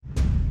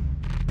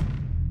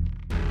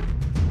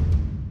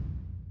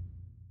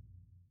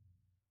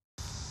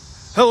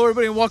Hello,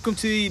 everybody, and welcome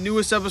to the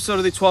newest episode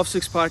of the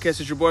 12-6 podcast.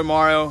 It's your boy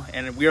Mario,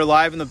 and we are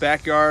live in the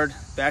backyard,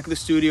 back of the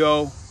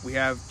studio. We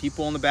have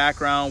people in the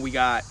background. We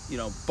got,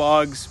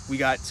 bugs. We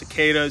got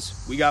cicadas.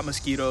 We got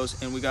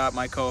mosquitoes, and we got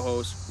my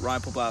co-host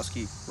Ryan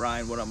Poplowski.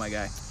 Ryan, what up, my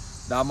guy?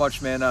 Not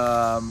much, man.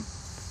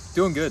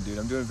 Doing good, dude.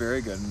 I'm doing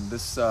very good. And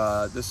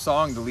this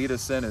song to lead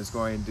us in is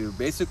going to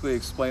basically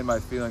explain my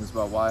feelings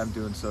about why I'm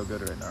doing so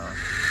good right now.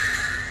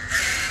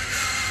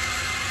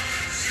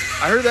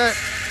 I heard that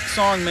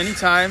song many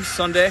times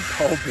Sunday.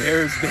 Oh,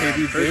 Bears,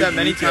 baby. Heard that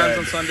many times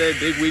on Sunday.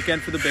 Big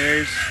weekend for the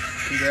Bears.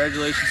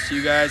 Congratulations to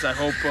you guys. I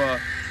hope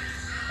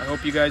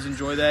you guys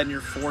enjoy that in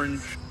your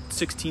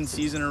 4-16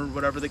 season or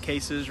whatever the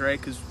case is, right?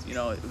 Because it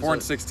was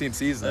 4-16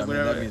 season.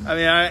 Whatever with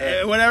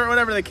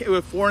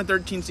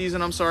 4-13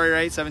 season. I'm sorry,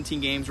 right? 17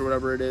 games or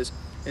whatever it is.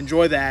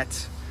 Enjoy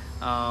that.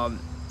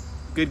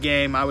 Good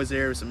game. I was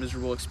there. It was a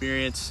miserable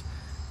experience.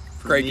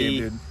 Great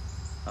game, dude.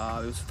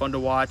 It was fun to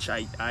watch.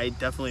 I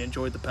definitely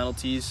enjoyed the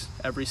penalties.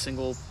 Every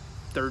single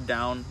third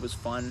down was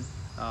fun.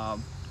 I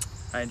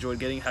enjoyed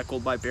getting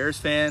heckled by Bears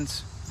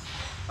fans.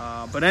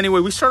 But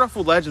anyway, we start off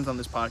with legends on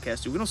this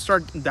podcast, dude. We don't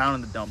start down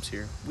in the dumps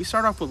here. We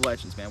start off with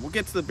legends, man. We'll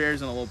get to the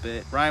Bears in a little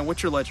bit. Ryan,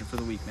 what's your legend for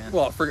the week, man?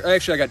 Well, I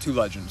got two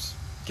legends.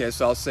 Okay,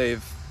 so I'll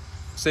save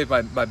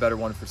my better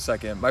one for a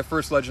second. My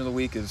first legend of the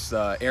week is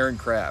Aaron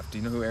Kraft. Do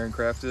you know who Aaron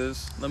Kraft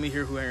is? Let me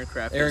hear who Aaron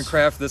Kraft is. Aaron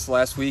Kraft, this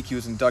last week, he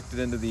was inducted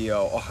into the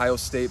Ohio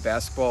State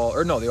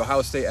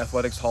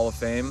Athletics Hall of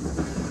Fame.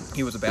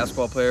 He was a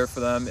basketball player for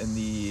them in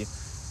I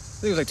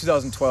think it was like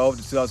 2012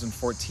 to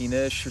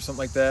 2014-ish or something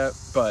like that.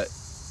 But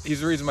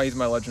he's the reason why he's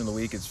my legend of the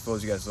week. It's for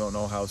those of you guys who don't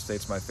know, Ohio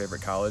State's my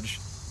favorite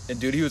college. And,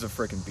 dude, he was a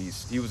freaking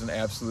beast. He was an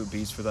absolute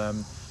beast for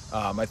them.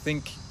 I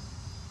think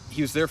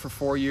he was there for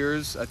 4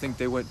 years. I think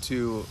they went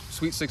to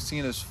Sweet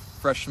 16 his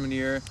freshman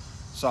year,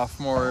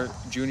 sophomore,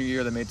 junior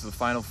year. They made it to the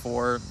Final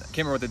Four. I can't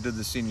remember what they did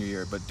the senior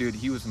year, but, dude,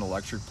 he was an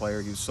electric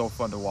player. He was so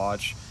fun to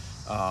watch.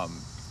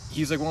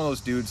 He's like one of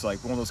those dudes,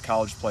 like one of those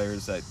college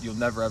players that you'll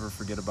never, ever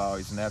forget about.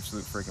 He's an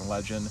absolute freaking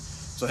legend.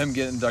 So him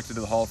getting inducted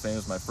to the Hall of Fame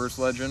is my first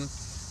legend.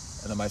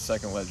 And then my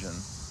second legend,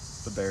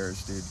 the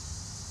Bears, dude.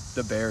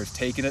 The Bears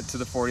taking it to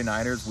the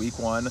 49ers week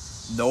 1.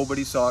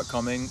 Nobody saw it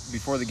coming.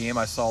 Before the game,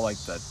 I saw like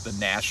the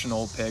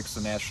national picks,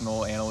 the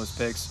national analyst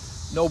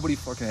picks. Nobody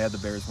fucking had the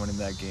Bears winning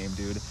that game,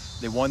 dude.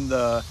 They won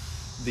the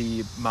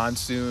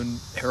monsoon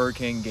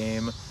hurricane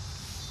game.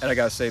 And I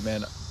got to say,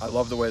 man, I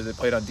love the way they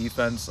played on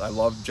defense. I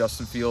love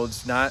Justin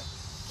Fields.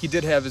 He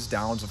did have his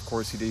downs, of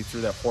course. He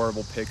threw that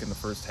horrible pick in the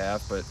first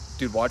half. But,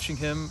 dude, watching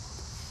him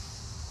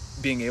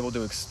being able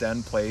to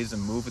extend plays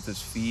and move with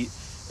his feet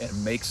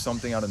and make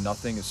something out of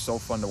nothing is so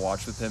fun to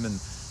watch with him.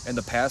 And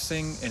the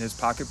passing and his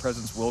pocket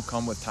presence will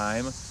come with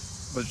time.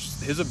 But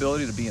his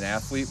ability to be an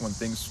athlete when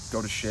things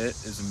go to shit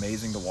is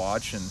amazing to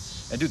watch. And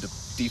dude, the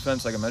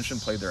defense, like I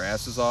mentioned, played their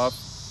asses off.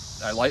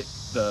 I like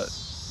the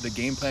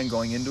game plan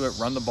going into it.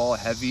 Run the ball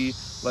heavy.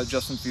 Let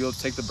Justin Fields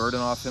take the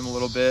burden off him a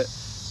little bit.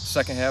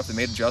 Second half, they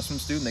made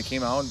adjustments, dude, and they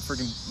came out and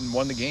freaking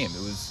won the game.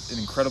 It was an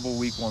incredible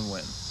week 1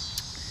 win.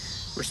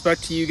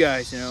 Respect to you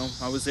guys.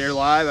 I was there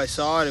live. I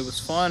saw it. It was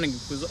fun.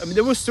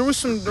 There was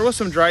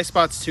some dry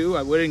spots too.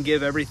 I wouldn't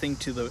give anything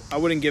to the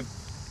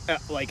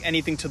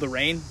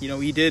rain.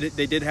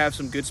 They did have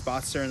some good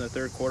spots there in the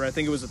third quarter. I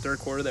think it was the third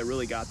quarter that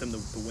really got them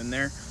the win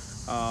there.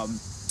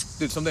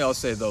 Dude, something I'll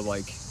say though,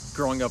 like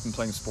growing up and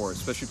playing sports,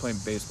 especially playing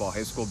baseball,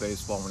 high school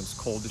baseball, when it's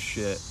cold as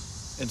shit.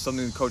 And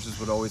something the coaches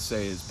would always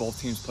say is both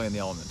teams play in the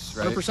elements,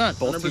 right? 100%.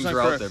 Both teams are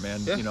correct. out there,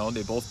 man. Yeah.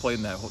 They both played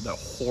in that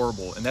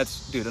horrible. And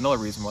that's, dude, another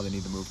reason why they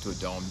need to move to a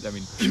dome. I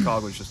mean,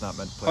 Chicago's just not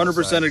meant to play 100%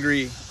 outside.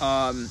 agree.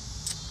 I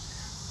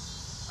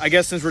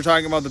guess since we're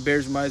talking about the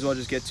Bears, we might as well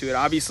just get to it.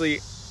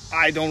 Obviously,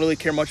 I don't really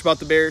care much about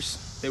the Bears.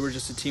 They were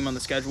just a team on the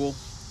schedule.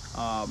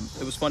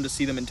 It was fun to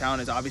see them in town.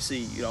 It's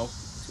obviously, the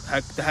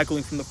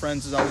heckling from the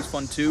friends is always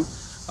fun too.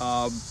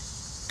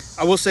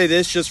 I will say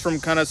this, just from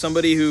kind of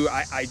somebody who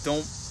I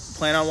don't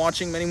plan on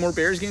watching many more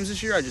Bears games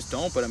this year. I just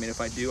don't. But, I mean, if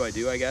I do, I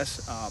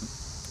guess.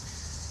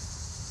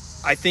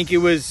 I think it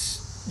was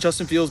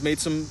Justin Fields made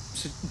some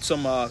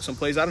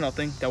plays out of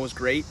nothing. That was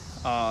great.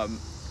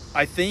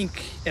 I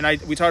think, and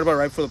we talked about it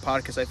right before the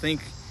podcast, I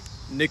think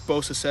Nick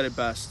Bosa said it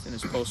best in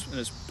his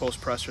post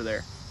presser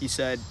there. He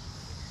said,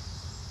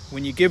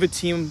 when you give a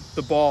team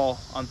the ball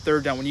on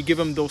third down, when you give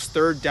them those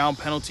third down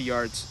penalty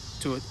yards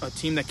to a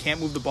team that can't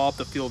move the ball up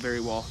the field very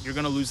well, you're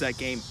going to lose that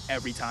game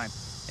every time.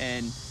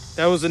 And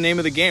that was the name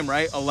of the game,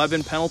 right?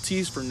 11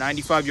 penalties for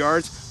 95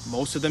 yards.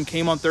 Most of them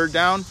came on third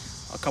down.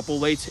 A couple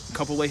late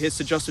hits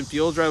to Justin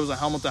Fields, right? It was a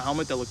helmet to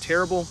helmet that looked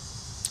terrible.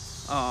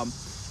 And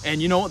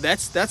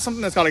that's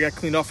something that's got to get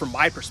cleaned up from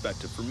my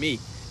perspective. For me,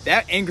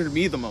 that angered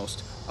me the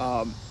most.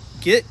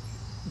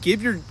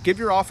 Give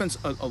your offense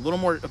a little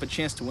more of a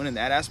chance to win in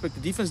that aspect.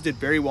 The defense did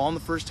very well in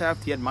the first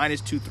half. He had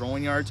 -2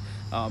 throwing yards.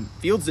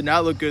 Fields did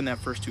not look good in that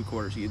first 2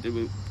 quarters.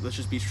 Let's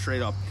just be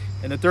straight up.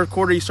 In the third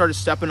quarter, he started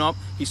stepping up.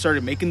 He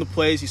started making the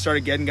plays. He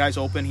started getting guys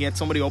open. He had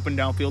somebody open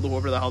downfield,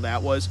 whoever the hell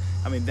that was.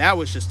 I mean, that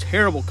was just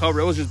terrible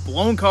coverage. It was just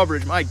blown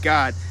coverage. My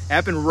God. It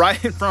happened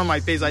right in front of my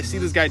face. I see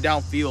this guy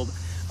downfield.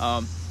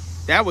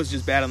 that was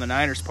just bad on the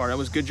Niners' part. That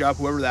was a good job,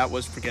 whoever that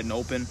was, for getting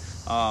open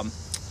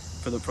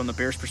from the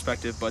Bears'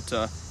 perspective. But,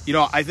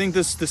 I think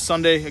this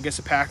Sunday against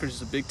the Packers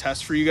is a big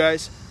test for you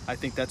guys. I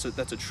think that's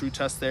a true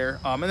test there.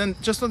 And then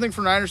just something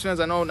for Niners fans.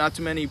 I know not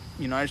too many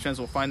Niners fans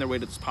will find their way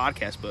to this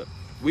podcast, but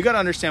we got to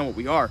understand what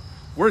we are.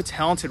 We're a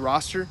talented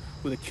roster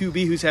with a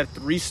QB who's had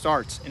 3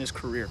 starts in his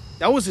career.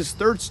 That was his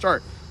 3rd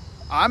start.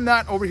 I'm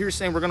not over here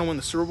saying we're going to win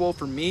the Super Bowl.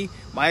 For me,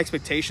 my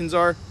expectations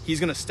are he's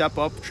going to step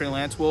up. Trey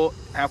Lance will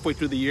halfway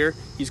through the year.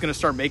 He's going to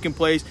start making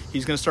plays.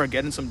 He's going to start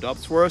getting some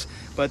dubs for us.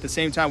 But at the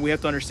same time, we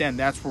have to understand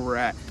that's where we're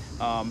at.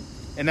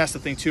 And that's the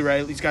thing too,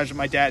 right? These guys are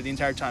my dad the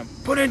entire time.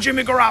 Put in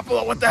Jimmy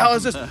Garoppolo. What the hell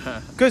is this?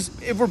 Because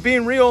if we're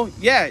being real,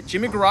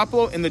 Jimmy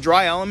Garoppolo in the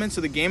dry elements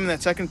of the game in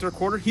that second, third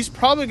quarter, he's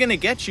probably going to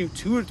get you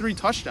 2 or 3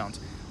 touchdowns.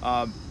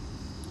 And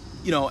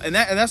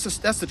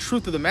that's the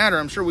truth of the matter.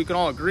 I'm sure we can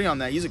all agree on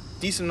that. He's a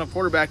decent enough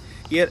quarterback.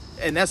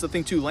 And that's the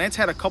thing too. Lance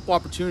had a couple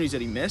opportunities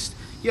that he missed.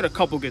 He had a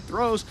couple good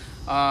throws.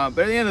 But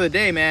at the end of the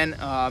day, man,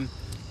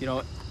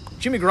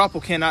 Jimmy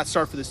Garoppolo cannot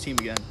start for this team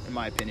again, in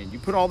my opinion. You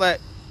put all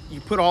that.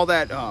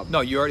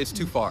 No, it's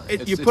too far.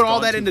 You put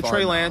all that into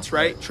Trey Lance,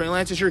 right? Trey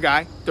Lance is your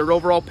guy. 3rd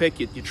overall pick.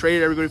 You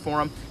traded everybody for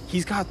him.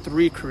 He's got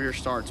 3 career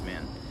starts,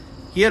 man.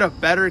 He had a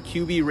better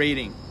QB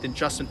rating than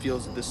Justin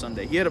Fields did this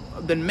Sunday. He had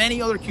than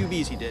many other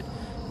QBs he did.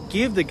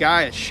 Give the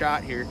guy a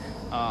shot here.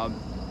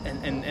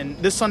 And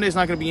this Sunday is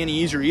not going to be any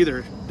easier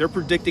either. They're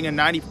predicting a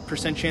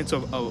 90% chance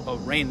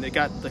of rain. They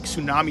got like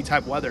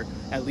tsunami-type weather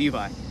at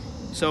Levi.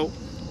 So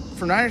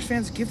for Niners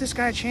fans, give this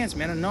guy a chance,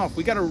 man. Enough.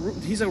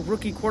 He's a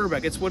rookie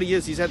quarterback. It's what he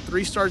is. He's had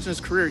 3 starts in his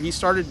career. He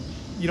started,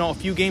 a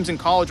few games in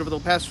college over the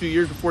past few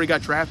years before he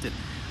got drafted.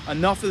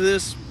 Enough of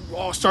this.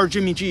 Oh, start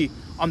Jimmy G.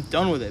 I'm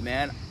done with it,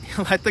 man.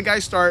 Let the guy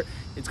start.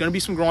 It's going to be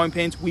some growing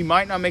pains. We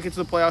might not make it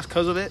to the playoffs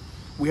because of it.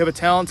 We have a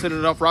talented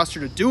enough roster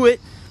to do it,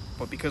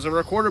 but because of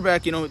our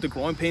quarterback, the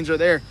growing pains are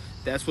there.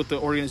 That's what the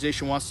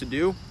organization wants to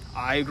do.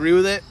 I agree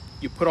with it.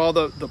 You put all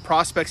the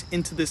prospects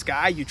into this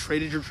guy. You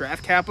traded your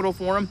draft capital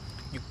for him.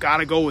 You got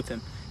to go with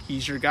him.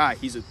 He's your guy.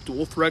 He's a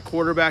dual-threat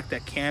quarterback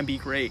that can be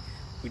great.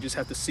 We just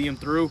have to see him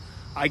through.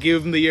 I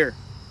give him the year.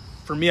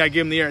 For me, I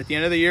give him the year. At the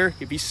end of the year,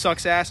 if he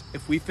sucks ass,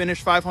 if we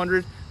finish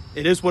 500,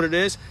 it is what it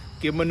is.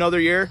 Give him another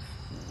year.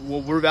 We'll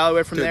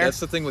evaluate from there. That's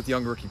the thing with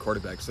young rookie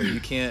quarterbacks. So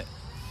you can't.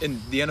 And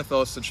the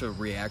NFL is such a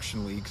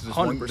reaction league because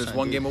there's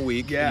one game a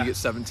week. Yeah. And you get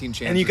 17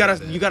 chances. And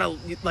you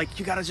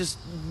gotta just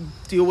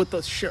deal with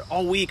the shit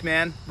all week,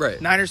 man.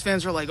 Right. Niners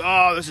fans are like,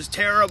 oh, this is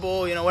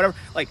terrible, whatever.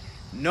 Like,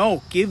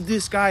 no, give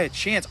this guy a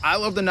chance. I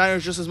love the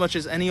Niners just as much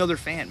as any other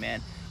fan,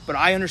 man. But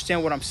I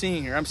understand what I'm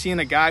seeing here. I'm seeing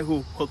a guy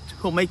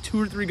who'll make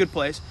 2 or 3 good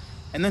plays,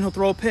 and then he'll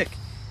throw a pick.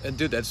 And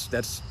dude,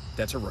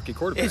 that's a rookie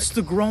quarterback. It's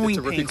the growing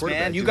pains,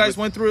 man. You guys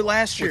went through it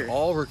last year. With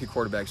all rookie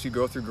quarterbacks, you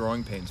go through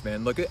growing pains,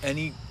 man. Look at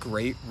any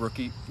great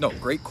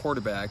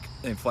quarterback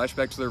and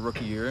flashback to their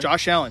rookie year.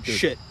 Josh Allen, dude,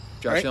 shit.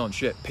 Josh Allen,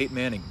 shit. Peyton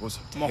Manning was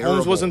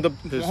terrible.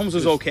 Mahomes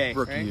was okay.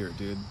 Rookie year,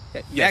 dude.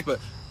 Yes, but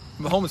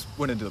Mahomes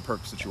went into the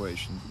perfect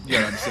situation. You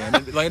know what I'm saying?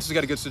 And Lance has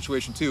got a good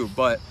situation too,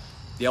 but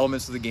the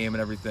elements of the game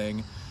and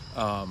everything.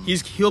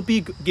 He'll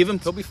be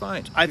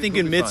fine. I think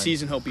in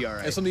mid-season he'll be all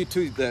right. And something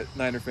too that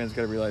Niner fans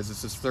got to realize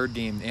this is his 3rd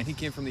game, and he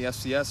came from the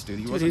FCS, dude.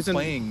 He wasn't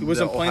playing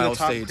the Ohio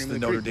States, the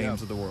Notre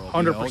Dames of the world.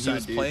 100%. He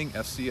was playing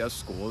FCS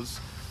schools,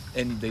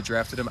 and they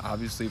drafted him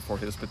obviously for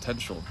his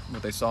potential,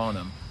 what they saw in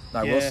him.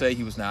 Now, I will say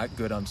he was not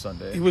good on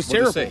Sunday. He was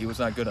terrible. He was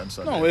not good on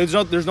Sunday.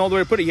 No, there's no other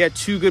way to put it. He had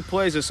 2 good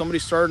plays. There's somebody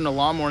starting a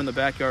lawnmower in the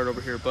backyard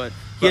over here, but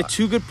he had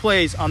 2 good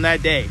plays on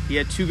that day. He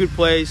had 2 good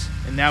plays,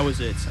 and that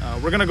was it.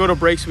 We're going to go to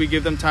break so we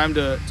give them time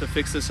to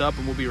fix this up,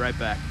 and we'll be right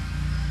back.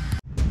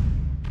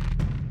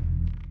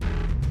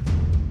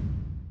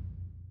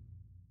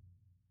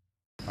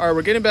 All right,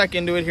 we're getting back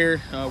into it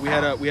here. We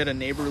had a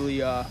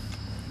neighborly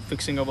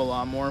fixing of a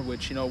lawnmower,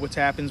 which what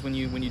happens when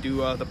you do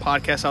the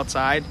podcast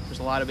outside. There's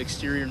a lot of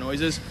exterior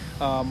noises.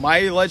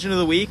 My legend of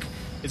the week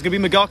is gonna be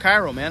Miguel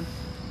Cairo, man.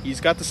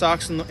 He's got the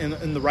socks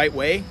in the right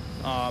way.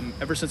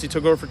 Ever since he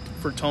took over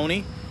for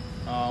Tony,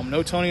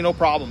 no Tony, no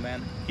problem,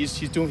 man.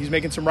 He's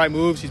making some right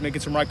moves. He's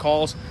making some right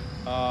calls,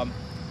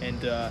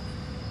 and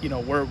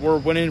we're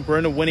winning. We're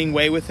in a winning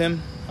way with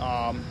him.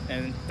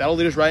 And that'll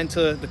lead us right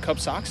into the Cub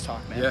Sox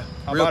talk, man.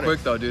 Yeah, real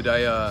quick though, dude.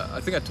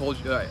 I think I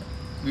told you.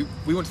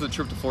 We went to the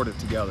trip to Florida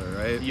together,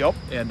 right? Yep.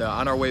 And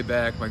on our way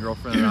back, my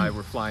girlfriend and I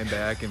were flying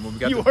back, and when we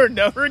got were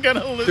never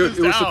gonna lose. Dude,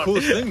 it was the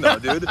coolest thing though,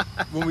 dude.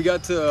 When we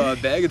got to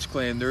baggage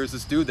claim, there was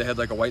this dude that had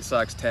like a White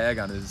Sox tag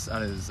on his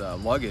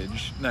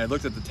luggage, and I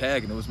looked at the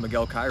tag, and it was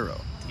Miguel Cairo.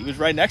 He was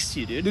right next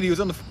to you, dude. Dude, he was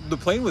on the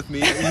plane with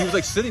me, and he was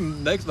like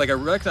sitting next. Like I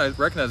recognized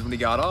when he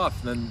got off,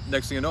 and then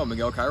next thing you know,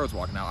 Miguel Cairo was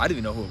walking out. I didn't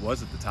even know who it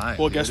was at the time.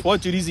 Well, guess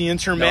what, dude? He's the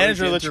interim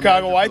manager of the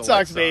Chicago White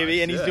Sox,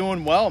 baby, and he's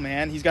doing well,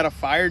 man. He's got a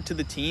fired to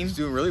the team. He's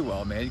doing really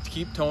well, man.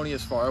 Keep Tony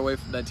as far away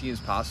from that team as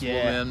possible,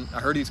 man. I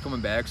heard he's coming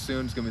back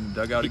soon. He's gonna be in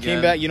the dugout again. He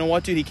came back. You know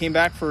what, dude? He came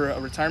back for a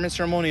retirement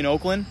ceremony in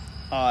Oakland.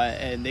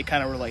 and they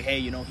kind of were like, hey,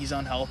 he's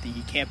unhealthy.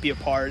 He can't be a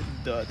part.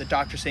 The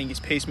doctor's saying his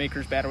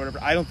pacemaker's bad or whatever.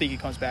 I don't think he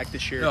comes back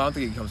this year. No, I don't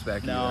think he comes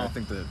back either. I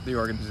think the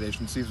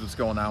organization sees what's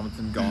going on with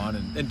him gone.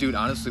 And dude,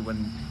 honestly,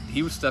 when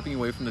he was stepping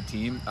away from the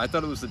team, I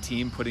thought it was the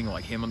team putting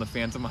like him on the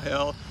Phantom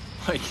IL.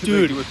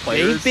 Dude, with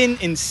players. They've been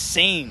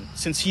insane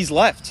since he's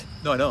left.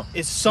 No, I know.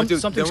 It's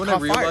something's then when caught I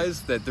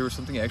realized that there was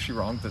something actually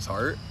wrong with his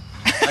heart,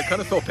 I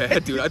kind of felt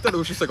bad, dude. I thought it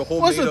was just like a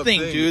whole What's made the up thing,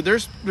 dude?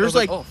 There's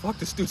like, oh fuck,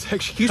 this dude's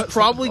actually. He's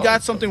probably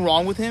got something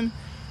wrong with him,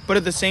 but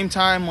at the same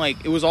time,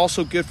 like, it was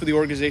also good for the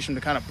organization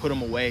to kind of put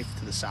him away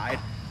to the side.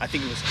 I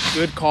think it was a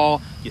good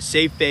call. You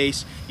save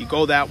face. You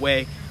go that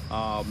way.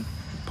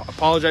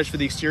 Apologize for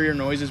the exterior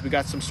noises. We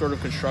got some sort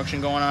of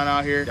construction going on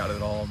out here. Got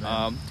it all,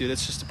 man. Dude,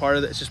 it's just part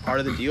of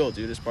the deal,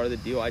 dude. It's part of the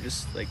deal. I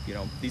just like,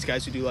 these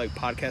guys who do like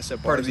podcasts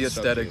at bars. Part of the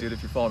aesthetic, stuff, dude.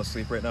 If you're falling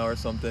asleep right now or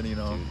something, dude,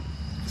 the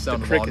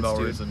sound of crickets,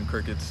 lawnmowers dude. and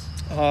crickets.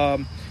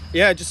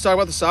 Yeah, just talk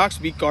about the Sox.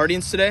 Beat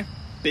Guardians today.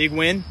 Big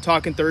win.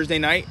 Talking Thursday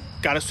night.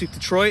 Got to sweep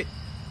Detroit,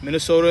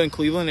 Minnesota, and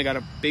Cleveland. They got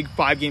a big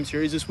 5-game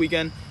series this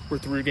weekend. We're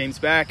 3 games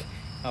back.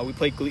 We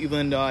play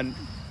Cleveland on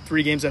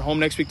 3 games at home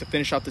next week to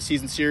finish out the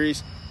season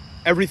series.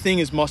 Everything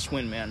is must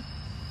win, man.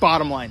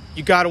 Bottom line,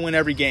 you got to win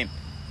every game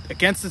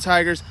against the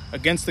Tigers,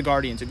 against the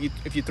Guardians.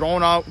 If you throw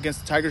it out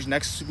against the Tigers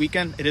next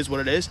weekend, it is what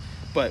it is.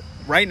 But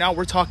right now,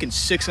 we're talking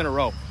 6 in a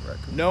row.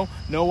 Raccoon.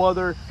 No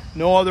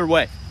other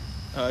way.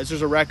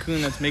 There's a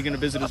raccoon that's making a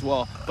visit as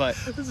well. But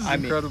this is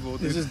incredible,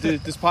 dude.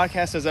 This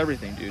podcast has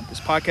everything, dude.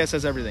 This podcast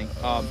has everything.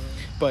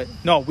 But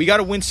no, we got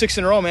to win 6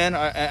 in a row, man.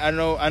 I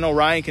know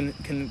Ryan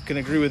can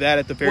agree with that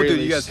at the very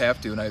least. You guys have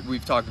to, and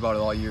we've talked about it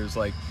all years.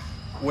 Like,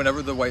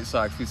 whenever the White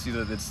Sox, we see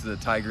that it's the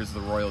Tigers,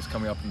 the Royals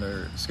coming up in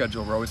their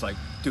schedule, we're always like,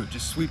 dude,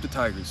 just sweep the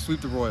Tigers, sweep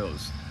the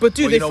Royals. But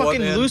dude, they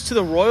fucking lose to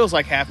the Royals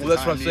like half the time. Well,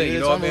 that's what I'm saying. Dude. You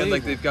know what, man?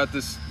 Like, they've got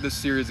this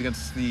series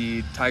against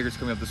the Tigers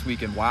coming up this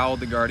weekend, while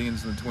the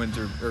Guardians and the Twins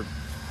are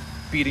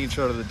beating each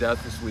other to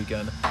death this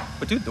weekend.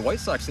 But dude, the White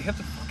Sox, they have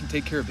to fucking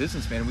take care of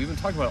business, man. We've been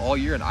talking about it all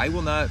year, and I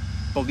will not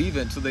believe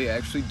it until they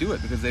actually do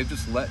it, because they've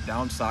just let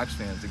down Sox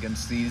fans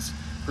against these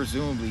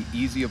presumably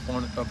easy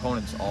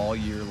opponents all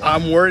year long.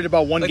 I'm worried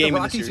about one like game the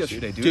in the series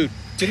yesterday, dude.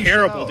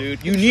 Terrible,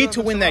 dude. You need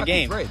to win that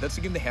game. Right, that's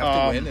the game they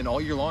have to win, and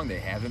all year long they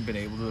haven't been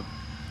able to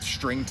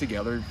string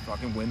together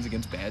fucking wins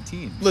against bad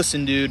teams.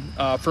 Listen, dude,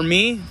 for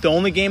me, the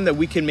only game that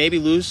we can maybe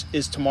lose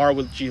is tomorrow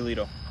with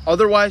Giolito.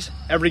 Otherwise,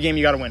 every game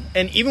you got to win.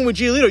 And even with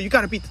Giolito, you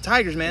got to beat the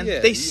Tigers, man. Yeah,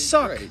 they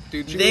suck. Right.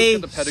 Dude, they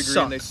got the pedigree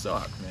suck. And they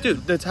suck, man.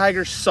 Dude, the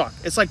Tigers suck.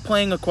 It's like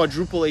playing a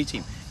quadruple A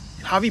team.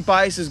 Javi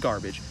Baez is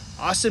garbage.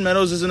 Austin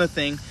Meadows isn't a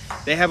thing.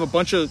 They have a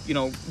bunch of,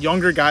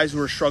 younger guys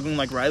who are struggling,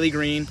 like Riley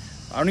Green.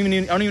 I don't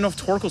even know if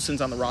Torkelson's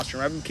on the roster.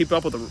 I haven't kept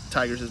up with the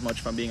Tigers as much,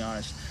 if I'm being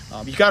honest.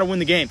 You got to win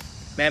the game.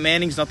 Matt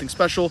Manning's nothing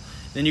special.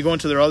 Then you go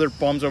into their other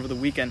bums over the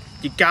weekend.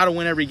 You got to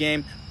win every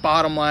game.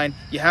 Bottom line,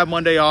 you have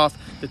Monday off.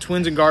 The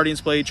Twins and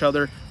Guardians play each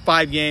other.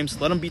 5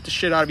 games. Let them beat the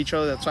shit out of each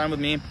other. That's fine with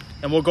me.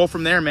 And we'll go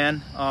from there,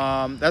 man.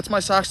 That's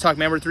my Sox talk,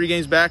 man. We're 3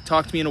 games back.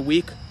 Talk to me in a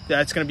week.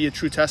 That's going to be a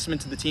true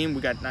testament to the team.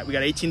 We got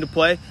 18 to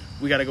play.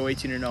 We got to go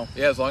 18-0.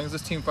 Yeah, as long as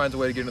this team finds a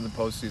way to get into the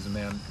postseason,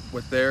 man.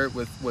 With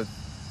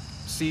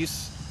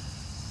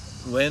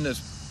Cease, Lynn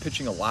is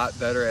pitching a lot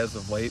better as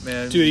of late,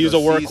 man. Dude, he was a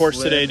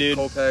workhorse today, dude.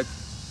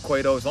 Kopech,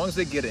 Cueto. As long as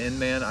they get in,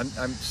 man,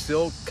 I'm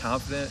still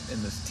confident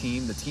in this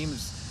team. The team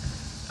is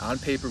on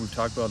paper. We've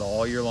talked about it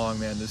all year long,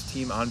 man. This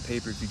team on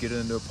paper, if you get it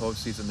into a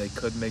postseason, they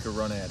could make a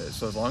run at it.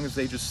 So as long as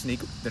they just sneak,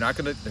 they're not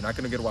gonna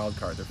get a wild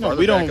card. No,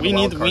 we don't. We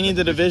need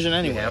the division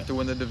anyway. You have to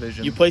win the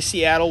division. You play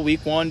Seattle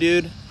week 1,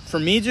 dude. For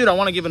me, dude, I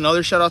want to give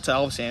another shout out to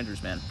Elvis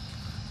Andrus, man.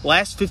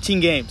 Last 15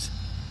 games,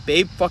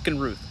 Babe fucking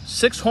Ruth.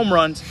 6 home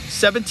runs,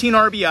 17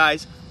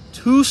 RBIs,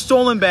 2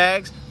 stolen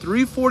bags,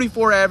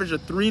 344 average, a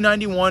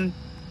 391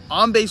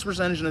 on base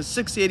percentage, and a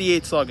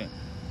 688 slugging.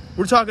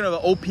 We're talking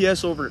about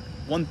OPS over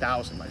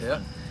 1,000, my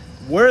friend.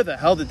 Where the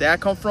hell did that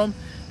come from?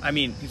 I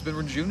mean, he's been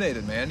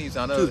rejuvenated, man. He's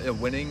on a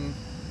winning.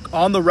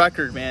 On the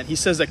record, man, he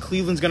says that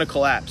Cleveland's going to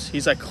collapse.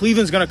 He's like,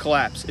 Cleveland's going to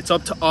collapse. It's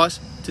up to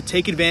us to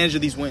take advantage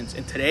of these wins.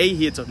 And today,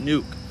 he hits a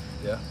nuke.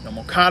 Yeah.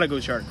 Moncada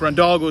goes yard.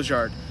 Grandal goes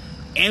yard.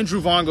 Andrew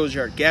Vaughn goes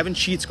yard. Gavin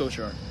Sheets goes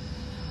yard.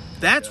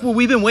 That's what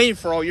we've been waiting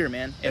for all year,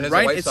 man. And as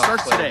right, a White it Sox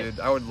starts player, today. Dude,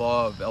 I would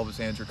love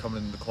Elvis Andrus coming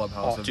into the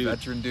clubhouse. Dude,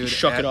 veteran dude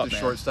shook at it up, the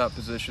man. shortstop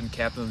position,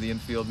 captain of the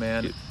infield,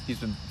 man. Dude. He's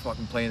been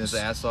fucking playing his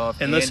ass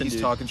off, and listen, he's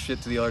dude, talking shit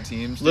to the other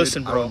teams. Dude,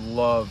 listen, bro, I would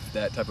love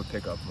that type of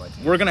pickup in my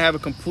team. We're gonna have a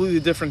completely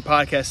different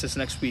podcast this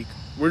next week.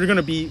 We're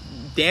gonna be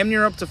damn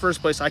near up to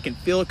first place. I can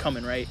feel it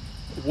coming. Right?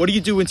 What do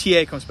you do when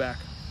TA comes back?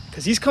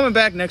 Because he's coming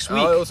back next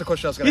week. Oh, that was the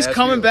question I was going to ask you. He's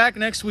coming back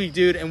next week,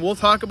 dude, and we'll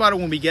talk about it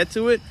when we get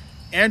to it.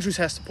 Andrews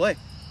has to play.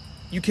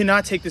 You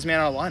cannot take this man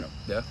out of the lineup.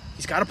 Yeah.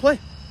 He's got to play.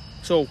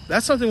 So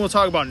that's something we'll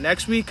talk about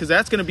next week, because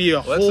that's going to be a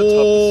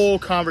whole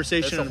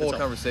conversation. That's a whole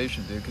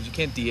conversation, dude, because you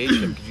can't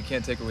DH him, because you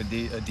can't take away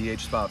a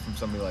DH spot from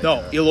somebody like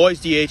that. No, Eloy's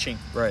DHing.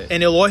 Right.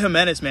 And Eloy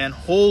Jimenez, man,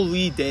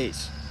 holy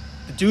days.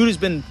 The dude has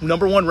been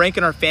 #1 rank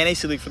in our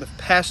fantasy league for the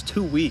past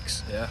 2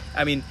 weeks. Yeah.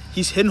 I mean,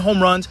 he's hitting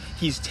home runs.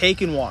 He's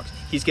taking walks.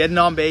 He's getting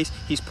on base.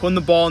 He's putting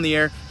the ball in the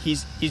air.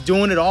 He's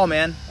doing it all,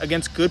 man,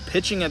 against good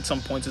pitching at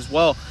some points as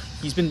well.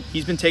 He's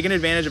been taking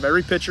advantage of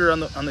every pitcher on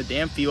the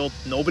damn field.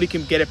 Nobody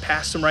can get it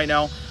past him right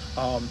now.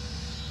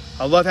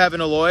 I love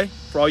having Eloy.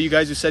 For all you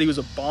guys who said he was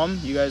a bum,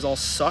 you guys all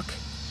suck.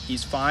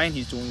 He's fine.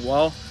 He's doing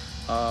well.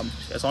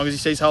 As long as he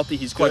stays healthy,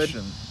 he's good.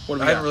 Question.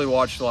 I haven't really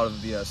watched a lot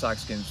of the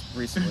Sox games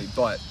recently,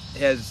 but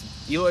has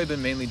Eloy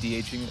been mainly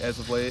DHing as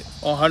of late?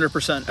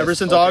 100%. Ever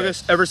since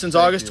August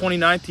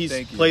 29th,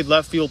 he's played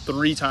left field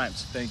 3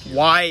 times. Thank you.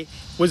 Why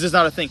was this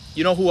not a thing?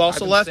 You know who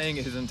also left? I've been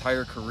saying his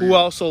entire career. Who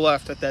also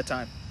left at that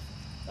time?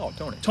 Oh,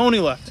 Tony. Tony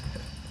left.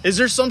 Is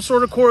there some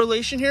sort of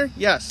correlation here?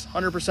 Yes,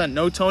 100%.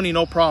 No Tony,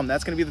 no problem.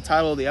 That's going to be the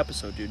title of the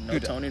episode, dude. No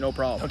Tony, no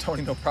problem. No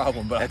Tony, no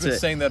problem. But I've been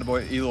saying that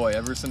about Eloy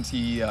ever since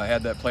he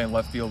had that play in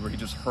left field where he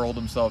just hurled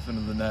himself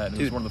into the net. It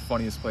was one of the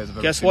funniest plays I've ever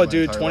seen. Guess what,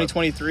 dude?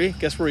 2023.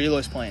 Guess where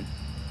Eloy's playing?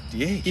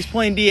 DH. He's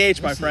playing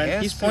DH, my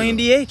friend. He's playing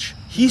DH.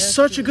 He's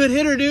such a good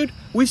hitter, dude.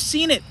 We've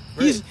seen it.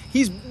 Right.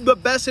 He's the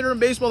best hitter in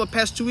baseball the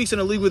past 2 weeks in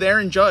a league with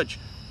Aaron Judge.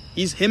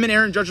 Him and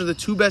Aaron Judge are the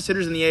 2 best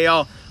hitters in the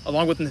AL,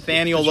 along with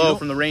Nathaniel Lowe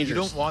from the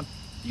Rangers.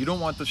 You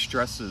don't want the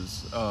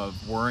stresses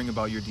of worrying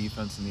about your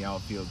defense in the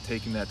outfield,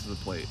 taking that to the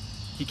plate.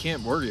 He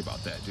can't worry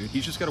about that, dude.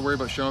 He's just got to worry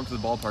about showing up to the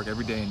ballpark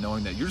every day and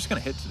knowing that you're just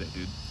going to hit today,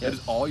 dude. That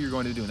is all you're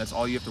going to do, and that's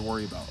all you have to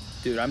worry about.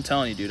 Dude, I'm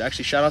telling you, dude.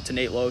 Actually, shout out to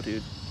Nate Lowe,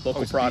 dude.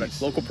 Local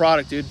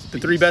product, dude. The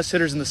 3 best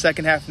hitters in the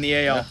second half in the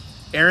AL. Yeah.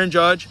 Aaron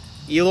Judge,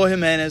 Eloy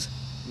Jimenez,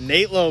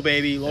 Nate Lowe,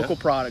 baby. Local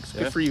products.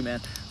 Good for you,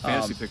 man.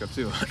 Fantasy pickup,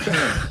 too.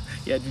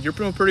 Yeah, dude, you're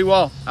doing pretty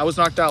well. I was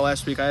knocked out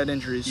last week. I had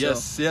injuries.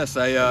 Yes.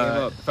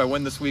 If I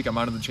win this week, I'm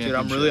out of the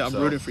championship. Dude, I'm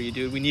rooting for you,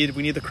 dude. We need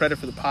the credit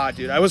for the pod,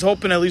 dude. I was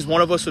hoping at least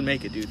one of us would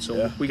make it, dude.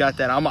 So we got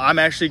that. I'm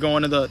actually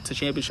going to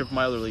championship for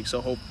my other league.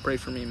 So pray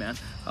for me, man.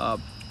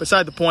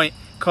 Beside the point,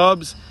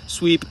 Cubs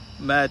sweep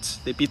Mets.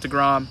 They beat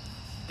DeGrom.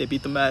 They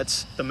beat the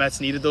Mets. The Mets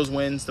needed those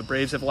wins. The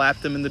Braves have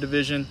lapped them in the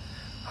division.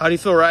 How do you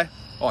feel, Rye?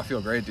 Oh, I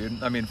feel great,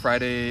 dude. I mean,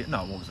 Friday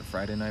night?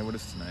 What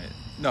is tonight?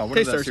 No, when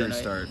did that series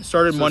start? It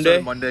started Monday.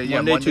 Monday,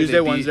 Tuesday,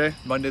 Wednesday.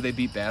 Monday they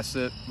beat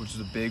Bassett, which is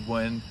a big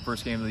win.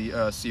 First game of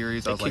the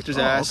series. I was kicked his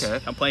ass.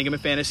 Okay. I'm playing him in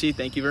fantasy.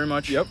 Thank you very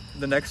much. Yep.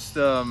 The next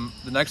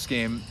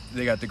game,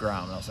 they got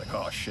DeGrom. And I was like,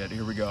 oh, shit,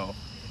 here we go.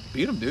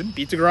 Beat him, dude.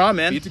 Beat DeGrom,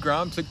 man. Beat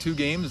DeGrom. Took 2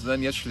 games.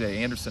 Then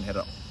yesterday, Anderson had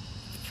a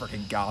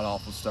freaking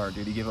god-awful start,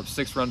 dude. He gave up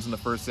 6 runs in the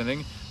first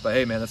inning. But,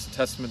 hey, man, that's a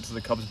testament to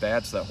the Cubs'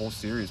 bats that whole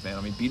series, man.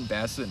 I mean, beating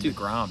Bassett and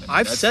DeGrom. I mean,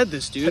 I've said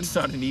this, dude. That's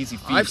not an easy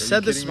feat. I've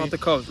said this about the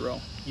Cubs,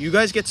 bro. You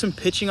guys get some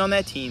pitching on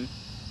that team,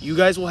 you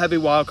guys will have a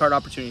wild card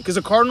opportunity. Because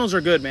the Cardinals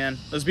are good, man.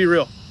 Let's be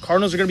real.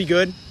 Cardinals are going to be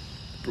good.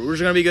 The Brewers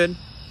are going to be good.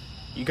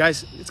 You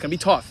guys, it's going to be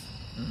tough.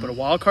 Mm-hmm. But a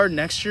wild card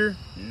next year,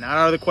 not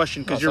out of the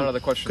question. Because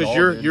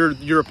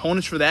your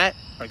opponents for that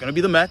are going to be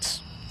the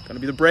Mets, going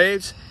to be the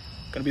Braves,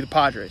 going to be the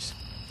Padres.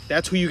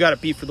 That's who you got to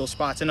beat for those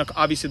spots. And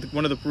obviously,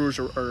 one of the Brewers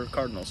or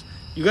Cardinals.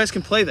 You guys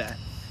can play that.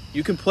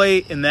 You can play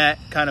in that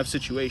kind of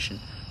situation.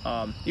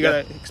 You got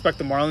to expect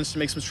the Marlins to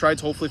make some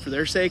strides, hopefully, for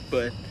their sake.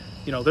 But,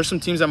 there's some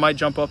teams that might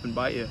jump up and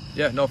bite you.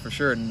 Yeah, no, for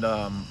sure. And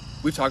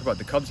we've talked about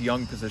the Cubs'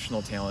 young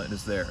positional talent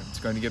is there. It's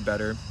going to get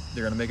better.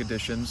 They're going to make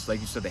additions.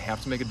 Like you said, they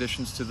have to make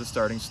additions to the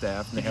starting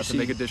staff. And they have to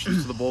make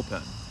additions to the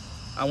bullpen.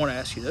 I want to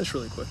ask you this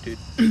really quick, dude.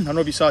 I don't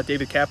know if you saw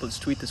David Kaplan's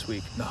tweet this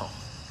week. No.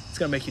 It's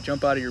going to make you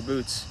jump out of your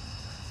boots.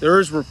 There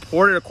is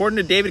reported, according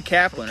to David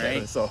Kaplan,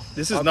 right? So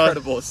this is not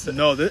credible.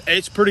 No,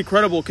 it's pretty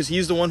credible because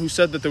he's the one who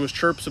said that there was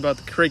chirps about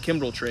the Craig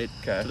Kimbrell trade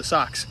to the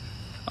Sox.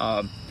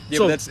 But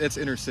that's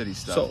inner city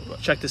stuff. So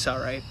check this out,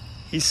 right?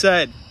 He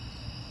said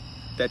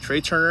that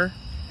Trey Turner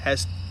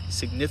has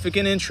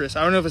significant interest.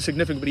 I don't know if it's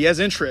significant, but he has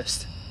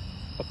interest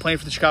of playing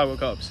for the Chicago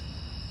Cubs.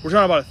 We're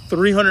talking about a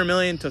 $300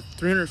 million to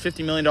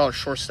 $350 million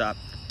shortstop,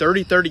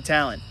 30-30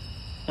 talent,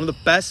 one of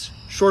the best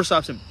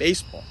shortstops in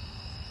baseball,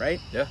 right?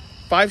 Yeah.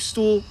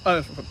 5-star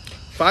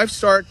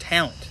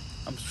talent.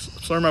 I'm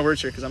slurring my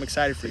words here because I'm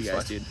excited for you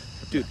guys, dude.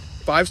 Dude,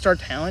 5-star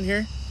talent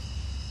here.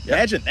 Yeah.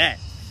 Imagine that,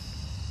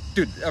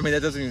 dude. I mean,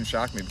 that doesn't even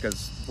shock me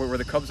because where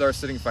the Cubs are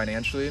sitting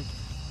financially,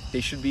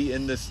 they should be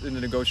in the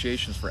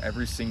negotiations for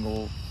every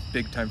single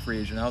big-time free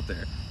agent out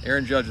there.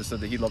 Aaron Judge has said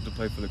that he'd love to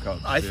play for the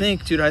Cubs. I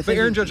think But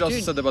Aaron Judge also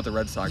said that about the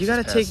Red Sox. You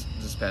got to take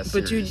this past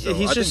but series. Dude, so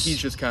I think he's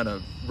just kind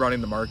of running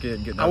the market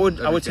and getting. I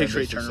would take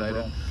Trey Turner,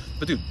 bro.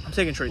 But dude, I'm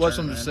taking Trey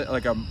Turner.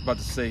 I'm about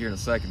to say here in a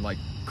second. Like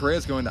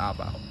Correa's going to opt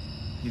out.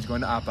 He's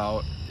going to opt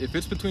out. If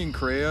it's between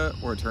Correa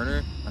or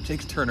Turner, I'm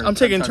taking Turner. I'm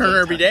taking Turner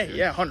every day. Dude.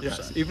 Yeah, 100%.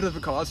 Yes. Even if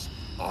it costs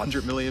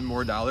 $100 million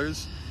more, I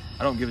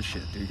don't give a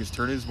shit, dude. Because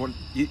Turner is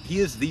he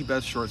is the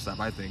best shortstop,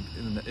 I think,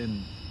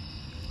 in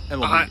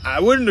MLB. I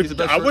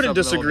wouldn't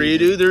disagree,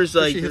 dude. There's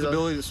his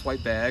ability to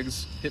swipe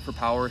bags, hit for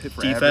power, hit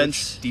for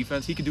defense.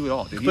 He can do it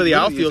all. Dude. For the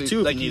outfield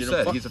too. Like you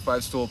said, he's a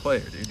 5-stool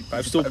player, dude.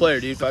 5-stool player,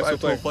 dude.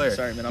 5-stool player.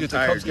 Sorry, man. I'm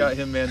tired. The Cubs got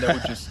him, man. That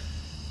would just.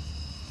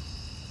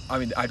 I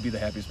mean, I'd be the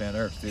happiest man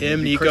on earth. Dude.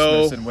 Him, Nico,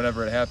 Christmas and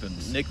whenever it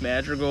happens. Nick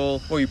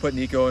Madrigal. Well, you put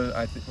Nico in.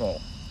 I think.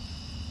 Well,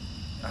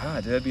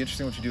 That'd be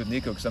interesting what you do with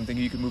Nico, because I'm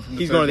thinking you could move him to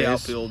He's third going to the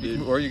base. outfield,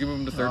 dude. Or you can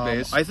move him to third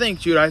base. I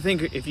think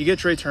if you get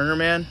Trey Turner,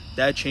 man,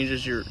 that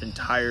changes your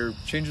entire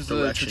Changes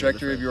the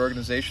trajectory of your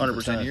organization 100%.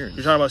 for 10 years.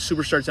 You're talking about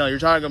superstar talent. You're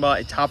talking about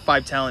a top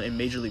 5 talent in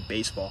Major League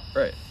Baseball.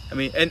 Right. I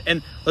mean,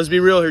 and let's be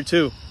real here,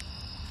 too.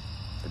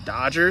 The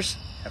Dodgers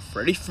have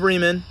Freddie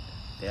Freeman.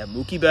 They have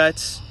Mookie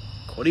Betts.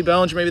 Cody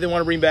Bellinger, maybe they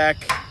want to bring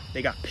back.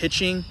 They got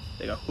pitching.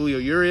 They got Julio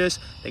Urias.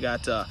 They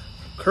got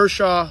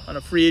Kershaw on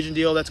a free agent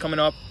deal that's coming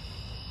up.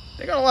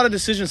 They got a lot of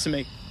decisions to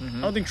make. Mm-hmm.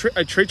 I don't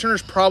think Trey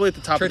Turner's probably at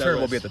the top of that list. Trey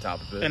Turner will be at the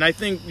top of it. And I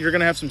think you're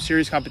going to have some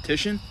serious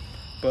competition.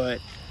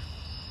 But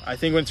I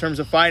think in terms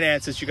of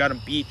finances, you got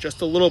them beat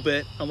just a little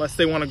bit, unless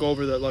they want to go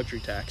over the luxury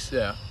tax.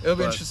 Yeah. It'll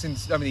be interesting.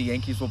 I mean, the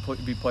Yankees will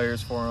be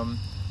players for him.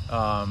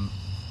 And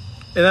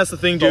that's the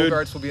thing, dude.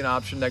 Bogarts will be an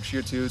option next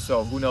year, too.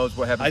 So who knows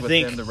what happens with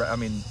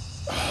him.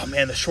 Oh,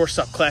 man, the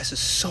shortstop class is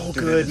so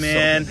good,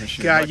 man. So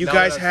good God, you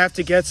guys have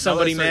to get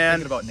somebody, man.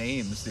 Thinking about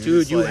names,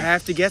 dude. You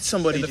have to get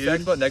somebody, and dude. The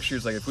fact about next year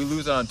is, like, if we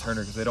lose out on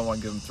Turner because they don't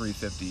want to give him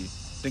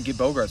 $350, then get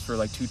Bogarts for,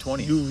 like,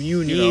 $220.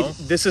 You need –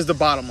 this is the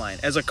bottom line.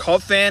 As a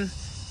Cub fan,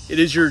 it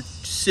is your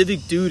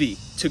civic duty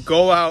to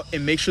go out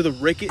and make sure the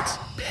Ricketts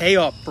pay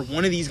up for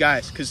one of these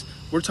guys, because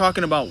we're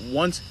talking about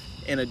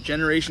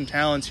once-in-a-generation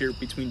talents here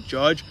between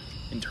Judge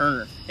and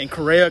Turner. And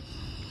Correa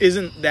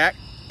isn't that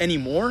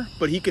anymore,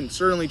 but he can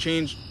certainly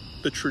change –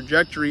 the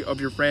trajectory of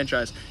your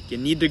franchise. You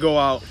need to go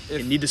out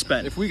and need to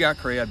spend. If we got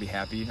Correa, I'd be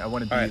happy. I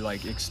wouldn't be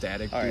like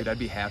ecstatic, dude. I'd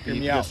be happy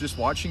because just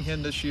watching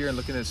him this year and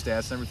looking at his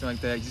stats and everything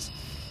like that,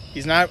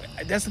 he's not.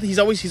 That's the thing.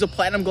 He's a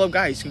platinum glove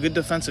guy. He's a good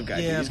defensive guy.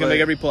 Yeah, he's gonna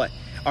make every play.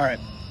 All right,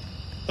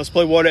 let's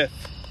play what if.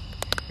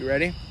 You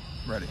ready?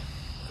 Ready.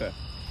 Okay.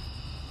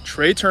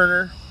 Trey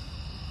Turner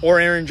or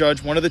Aaron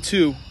Judge, one of the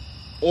two,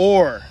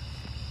 or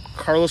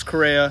Carlos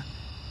Correa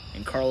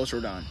and Carlos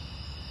Rodon.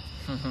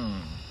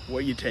 What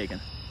are you taking?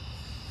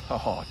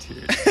 Oh,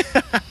 dude.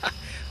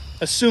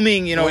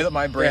 Assuming, the way that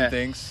my brain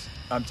thinks,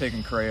 I'm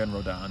taking Correa and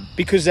Rodon.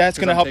 Because that's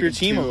going to help your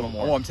team a little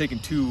more. Well, I'm taking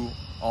 2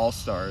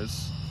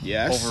 All-Stars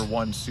over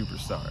 1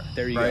 Superstar.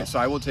 There you go. So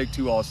I will take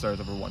 2 All-Stars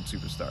over 1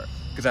 Superstar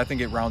because I think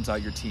it rounds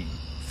out your team.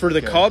 For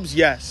the Cubs,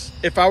 yes.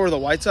 If I were the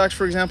White Sox,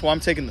 for example, I'm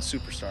taking the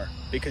Superstar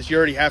because you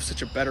already have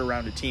such a better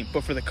rounded team.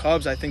 But for the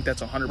Cubs, I think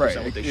that's 100%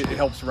 what they should do. It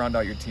helps round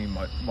out your team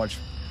much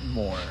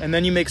more. And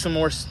then you make some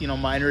more,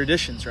 minor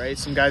additions, right?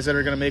 Some guys that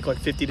are going to make like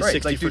 50 to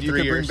 60 for 3 years.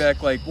 You could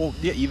bring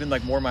back even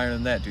more minor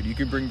than that, dude. You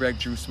could bring back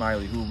Drew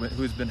Smiley,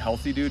 who's been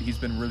healthy, dude. He's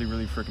been really,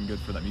 really freaking good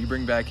for them. You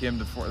bring back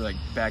him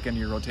back into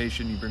your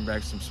rotation. You bring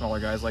back some smaller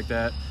guys like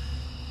that.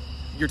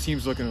 Your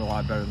team's looking a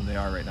lot better than they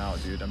are right now,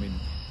 dude. I mean,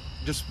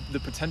 just the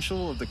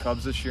potential of the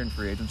Cubs this year in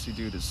free agency,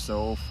 dude, is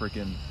so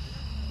freaking.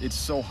 It's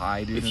so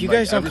high, dude. If you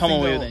guys don't come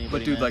away with anybody,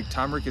 but dude, like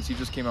Tom Ricketts, he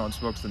just came out and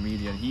spoke to the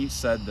media, and he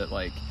said that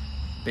like.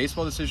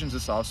 Baseball decisions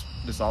this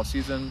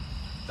offseason,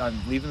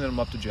 I'm leaving them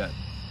up to Jed.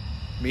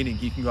 Meaning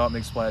he can go out and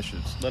make splashes.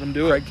 Let him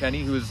do Craig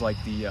Kenny, who is like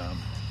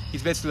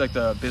he's basically like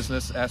the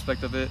business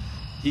aspect of it.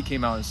 He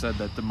came out and said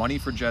that the money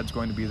for Jed's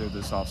going to be there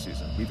this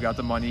offseason. We've got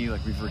the money,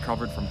 like we've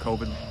recovered from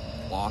COVID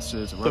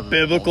losses. Or the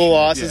biblical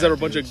losses that are a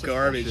bunch of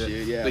garbage,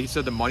 dude. Yeah. But he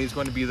said the money's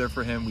going to be there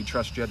for him. We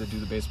trust Jed to do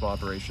the baseball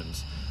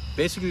operations.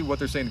 Basically, what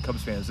they're saying to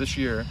Cubs fans, this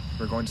year,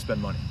 we're going to spend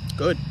money.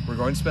 Good. We're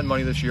going to spend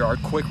money this year. Our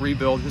quick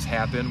rebuild has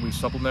happened. We've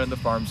supplemented the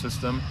farm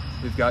system.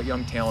 We've got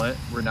young talent.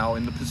 We're now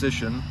in the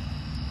position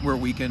where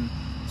we can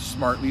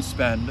smartly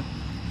spend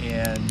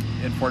and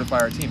fortify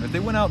our team. If they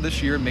went out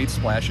this year and made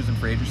splashes in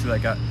free agency,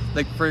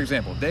 for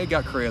example, they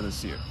got Correa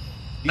this year.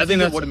 I think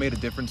that would have made a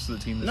difference to the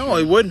team this year. No,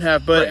 it wouldn't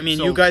have, but right, I mean,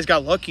 you guys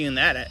got lucky in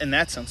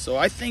that sense. So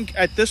I think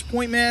at this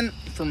point, man,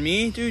 for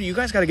me, dude, you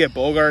guys got to get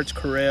Bogarts,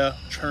 Correa,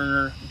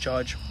 Turner,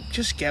 Judge.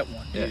 Just get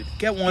one, dude. Yeah.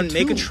 Get one.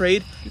 Make a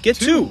trade. Get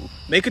two.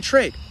 Make a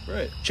trade.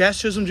 Right. Jazz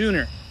Chisholm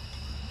Jr.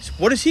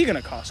 What is he going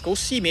to cost? Go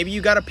see. Maybe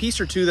you got a piece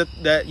or two that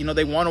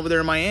they want over there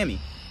in Miami.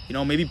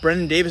 Maybe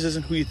Brendan Davis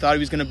isn't who you thought he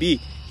was going to be.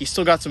 He's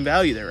still got some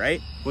value there,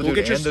 right? Well, dude,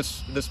 and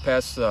this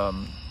past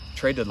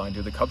trade deadline,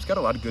 dude, the Cubs got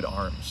a lot of good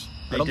arms.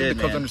 I don't think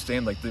the Cubs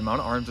understand the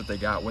amount of arms that they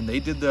got. When they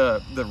did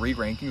the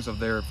re-rankings of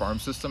their farm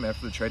system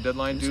after the trade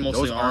deadline, dude,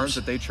 those arms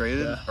that they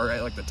traded are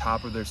at the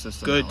top of their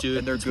system. Good, now. dude.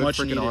 And they're good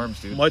freaking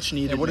arms, dude. Much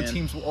needed. And what do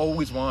teams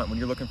always want when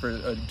you're looking for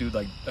a dude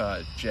like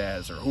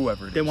Jazz or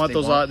whoever? They want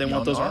those arms,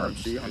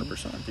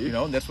 100%, dude.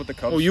 And that's what the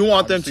Cubs. Well, you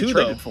want them too,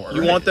 though. For,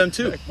 you want them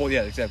too. Well,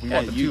 yeah, exactly. We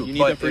want them too. You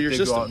need them for your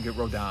system. If they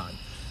go out and get Rodon,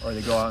 or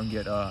they go out and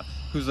get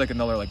who's like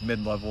another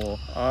mid-level.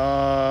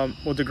 Well,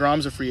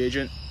 DeGrom's a free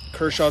agent.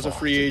 Kershaw's a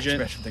free agent.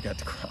 Imagine they got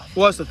DeGrom.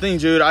 Well, that's the thing,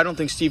 dude. I don't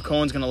think Steve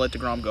Cohen's going to let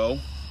DeGrom go.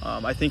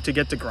 I think to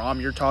get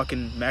DeGrom, you're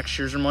talking Max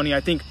Scherzer money. I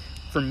think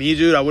for me,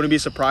 dude, I wouldn't be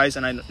surprised,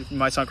 and it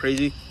might sound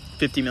crazy,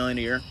 $50 million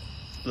a year,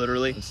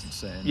 literally. That's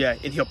insane. Yeah,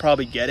 and he'll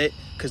probably get it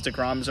because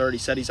DeGrom's already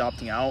said he's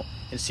opting out,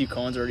 and Steve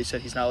Cohen's already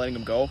said he's not letting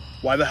him go.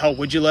 Why the hell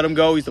would you let him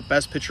go? He's the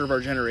best pitcher of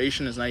our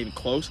generation. It's not even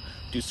close.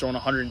 Dude's throwing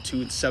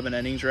 102 in 7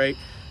 innings, right?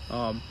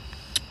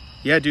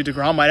 Yeah, dude,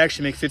 DeGrom might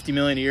actually make $50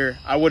 million a year.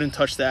 I wouldn't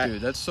touch that.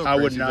 Dude, that's so crazy,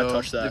 I would not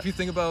touch that. If you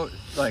think about,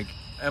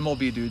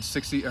 MLB, dude,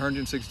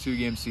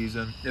 162-game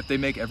season. If they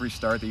make every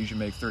start, they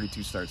usually make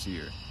 32 starts a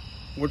year.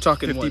 We're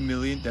talking 50 what?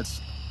 million.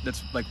 That's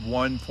like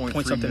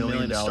 $1.3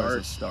 million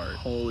to start.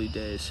 Holy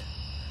days.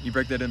 You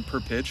break that in per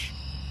pitch,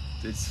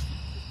 it's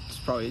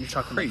Probably you're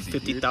talking crazy,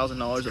 like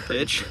 $50,000 a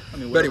pitch. I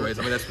mean, but anyways,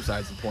 that's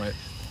besides the point.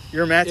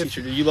 You're a math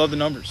teacher, dude. You love the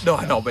numbers. No,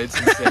 I know, but it's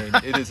insane.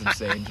 It is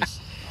insane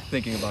just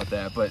thinking about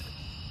that. But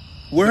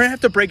we're gonna have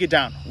to break it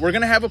down. We're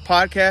gonna have a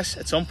podcast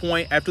at some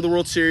point after the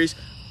World Series,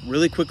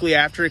 really quickly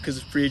after it,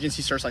 because free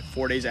agency starts like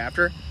 4 days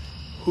after.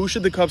 Who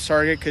should the Cubs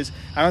target? Because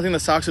I don't think the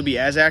Sox will be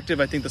as active.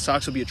 I think the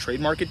Sox will be a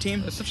trade market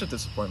team. It's such a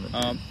disappointment.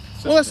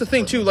 Well, that's the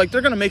thing, too. Like,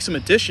 they're going to make some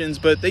additions,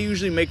 but they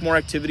usually make more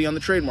activity on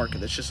the trade market.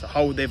 That's just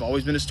how they've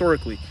always been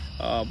historically.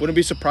 Wouldn't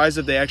be surprised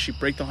if they actually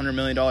break the $100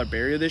 million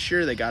barrier this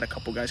year. They got a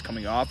couple guys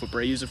coming off.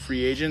 Abreu's a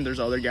free agent. There's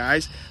other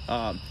guys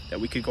that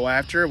we could go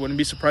after. Wouldn't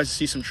be surprised to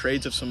see some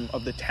trades of some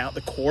of the talent,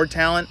 the core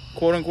talent,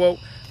 quote unquote.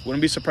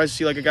 Wouldn't be surprised to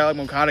see like a guy like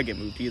Moncada get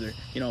moved either.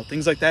 You know,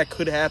 things like that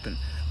could happen.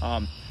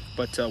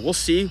 But we'll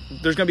see.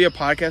 There's going to be a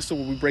podcast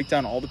where we break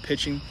down all the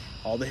pitching,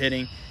 all the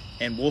hitting,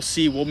 and we'll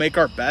see. We'll make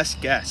our best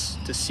guess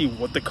to see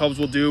what the Cubs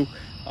will do.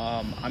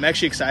 I'm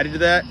actually excited to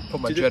that. Put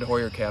my Jed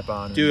Hoyer cap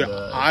on. Dude, and,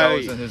 if I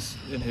was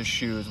in his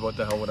shoes, what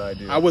the hell would I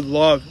do? I would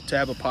love to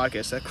have a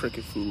podcast. That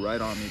cricket flew right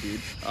on me,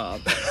 dude.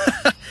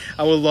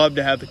 I would love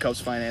to have the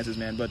Cubs finances,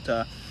 man. But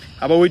how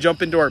about we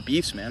jump into our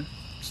beefs, man?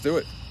 Let's do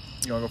it.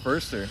 You want to go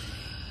first, or?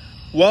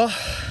 Well,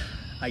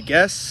 I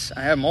guess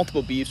I have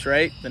multiple beefs,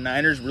 right? The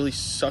Niners really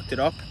sucked it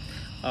up.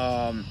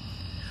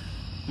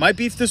 My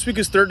beef this week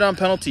is third down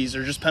penalties,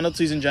 or just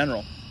penalties in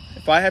general.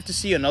 If I have to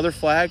see another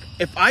flag,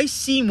 if I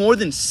see more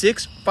than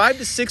 5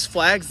 to 6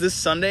 flags this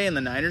Sunday in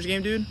the Niners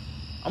game, dude,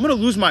 I'm going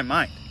to lose my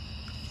mind.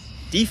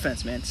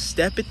 Defense, man,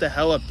 step it the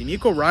hell up.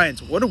 D'Amico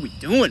Ryans, what are we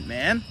doing,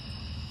 man?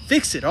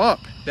 Fix it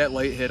up. That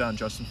late hit on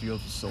Justin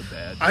Fields was so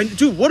bad.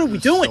 Dude, what are we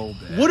doing? So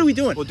bad. What are we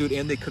doing? Well, dude,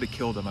 and they could have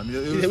killed him. I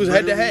mean, it was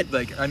head to head.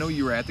 Like, I know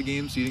you were at the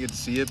game, so you didn't get to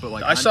see it, but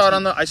like I saw it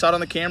on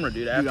the camera,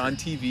 dude. Dude, on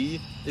TV,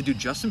 dude,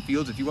 Justin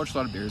Fields. If you watch a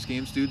lot of Bears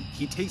games, dude,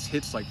 he takes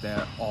hits like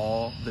that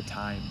all the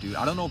time, dude.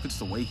 I don't know if it's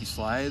the way he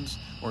slides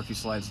or if he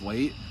slides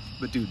late,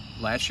 but dude,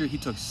 last year he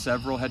took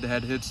several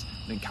head-to-head hits.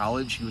 And in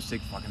college, he was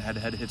taking fucking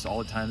head-to-head hits all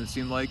the time. It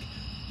seemed like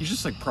he's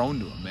just like prone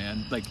to them,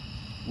 man. Like,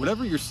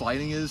 whatever your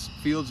sliding is,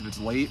 Fields, if it's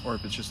late or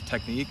if it's just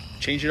technique,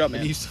 change it up,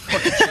 man. It needs to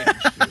fucking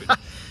change, dude.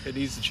 It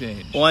needs to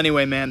change. Well,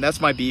 anyway, man, that's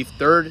my beef.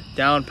 Third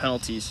down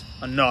penalties.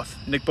 Enough.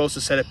 Nick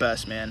Bosa said it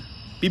best, man.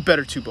 Be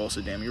better too,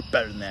 Bosa, damn. You're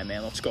better than that,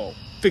 man. Let's go.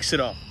 Fix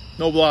it up.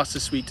 No loss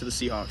this week to the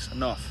Seahawks.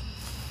 Enough.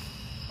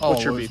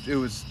 What's your beef? It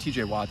was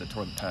TJ Watt that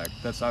tore the pec.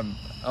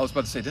 I was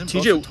about to say, didn't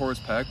Bosa tore his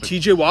pec?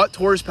 TJ Watt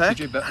tore his pec?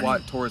 TJ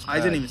Watt tore his pec. I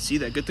didn't even see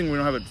that. Good thing we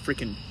don't have a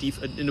freaking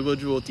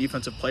individual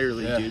defensive player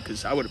league, dude,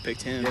 because I would have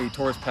picked him. Yeah, he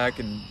tore his pec,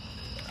 and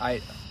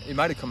it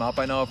might have come out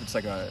by now if it's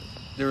like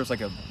there was like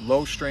a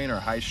low strain or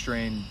a high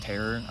strain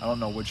tear. I don't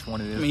know which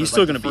one it is. I mean, he's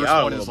still going to be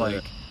out. The first one is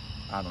like,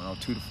 I don't know,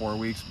 2 to 4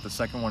 weeks. But the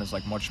second one is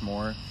like much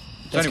more.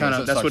 That's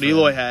what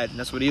Eloy had.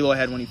 That's what Eloy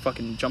had when he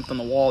fucking jumped on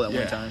the wall that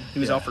one time. He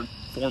was out for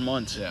 4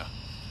 months. Yeah.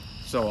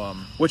 So,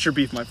 what's your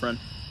beef, my friend?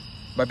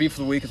 My beef for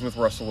the week is with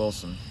Russell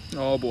Wilson.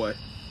 Oh boy,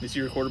 is he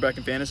your quarterback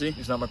in fantasy?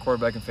 He's not my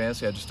quarterback in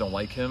fantasy. I just don't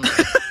like him.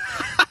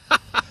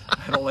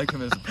 I don't like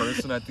him as a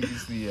person. I think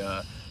he's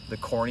the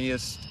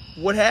corniest.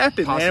 What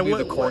happened, possibly man?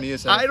 The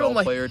corniest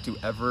NFL player to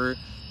ever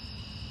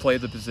play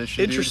the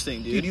position.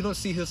 Interesting, dude. Dude, you don't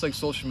see his like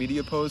social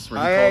media posts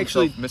where he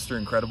calls himself Mr.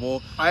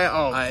 Incredible. I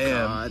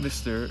am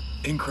Mr.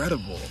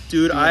 Incredible.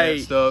 Dude,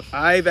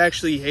 I've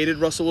actually hated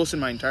Russell Wilson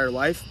my entire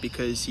life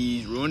because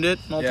he's ruined it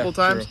multiple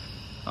times. True.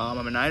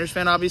 I'm a Niners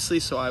fan, obviously,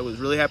 so I was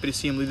really happy to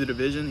see him leave the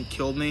division. He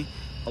killed me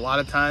a lot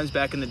of times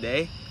back in the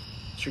day.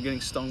 You're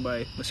getting stung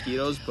by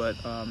mosquitoes, but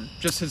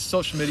just his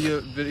social media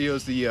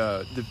videos,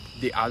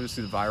 the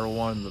obviously the viral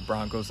one, the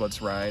Broncos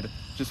Let's Ride.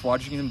 Just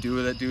watching him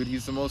do that, dude,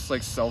 he's the most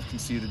like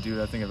self-conceited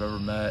dude I think I've ever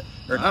met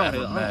or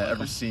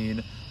ever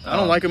seen. I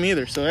don't like him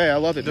either, so hey, I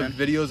love it, the man.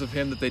 Videos of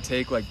him that they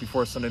take like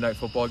before a Sunday night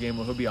football game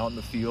when he'll be out in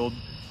the field,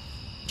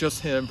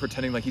 just him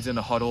pretending like he's in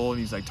a huddle and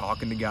he's like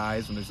talking to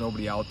guys when there's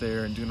nobody out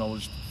there and doing all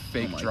those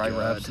fake dry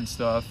reps and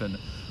stuff. And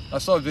I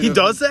saw a video. He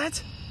does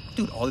that?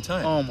 Dude, all the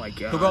time. Oh my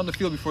god. He'll go out in the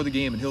field before the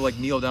game and he'll like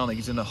kneel down like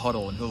he's in a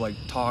huddle and he'll like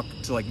talk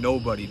to like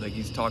nobody, like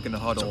he's talking to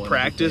huddle. So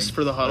practice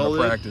for the huddle.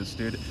 Practice,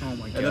 dude. Oh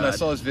my god. And then I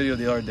saw this video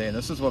the other day, and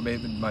this is what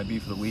made my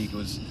beef of the week. It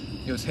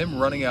was him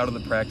running out of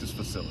the practice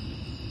facility,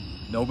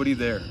 nobody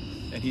there,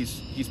 and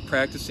he's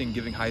practicing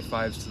giving high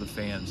fives to the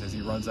fans as he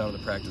runs out of the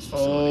practice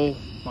facility.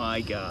 Oh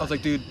my god. I was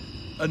like, dude,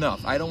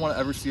 enough. I don't want to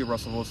ever see a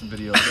Russell Wilson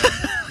video again.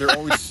 They're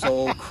always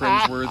so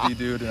cringeworthy,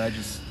 dude, and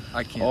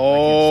I can't.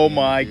 Oh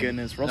my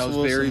goodness, Russell Wilson.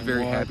 I was very,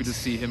 very happy to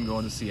see him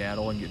going to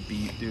Seattle and get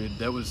beat, dude.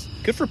 That was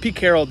good for Pete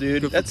Carroll,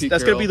 dude. That's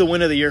gonna be the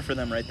win of the year for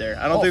them right there.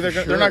 I don't think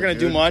they're not gonna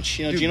do much.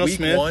 You know, Geno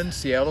Smith. Week 1,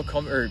 Seattle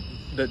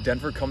the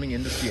Denver coming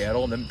into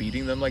Seattle and then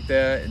beating them like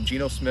that, and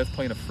Geno Smith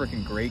playing a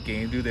freaking great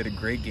game, dude. They had a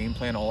great game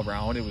plan all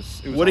around. It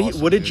was awesome,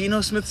 what did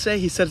Geno Smith say?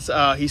 He said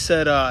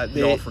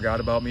they all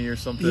forgot about me or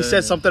something. He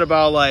said something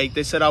about like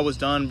they said I was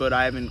done, but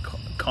I haven't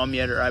come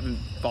yet, or I haven't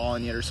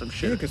fallen yet or some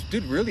shit. Yeah, because,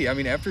 dude, really, I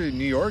mean, after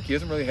New York, he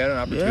hasn't really had an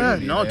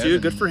opportunity. Yeah, no, man.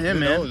 dude, good for him,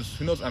 man.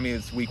 Who knows? I mean,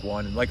 it's week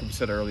 1, and like we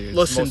said earlier, it's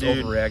Listen, the most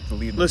dude. overreacted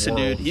lead in the Listen,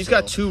 world. dude, he's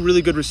got 2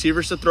 really good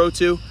receivers to throw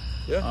to.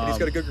 Yeah, and he's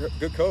got a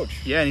good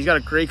coach. Yeah, and he's got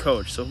a great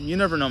coach. So you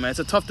never know, man. It's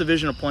a tough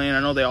division to play in. I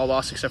know they all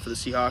lost except for the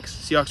Seahawks.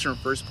 Seahawks are in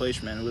first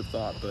place, man. Who would have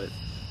thought? But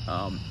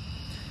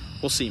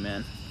we'll see,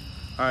 man.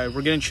 All right,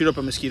 we're getting chewed up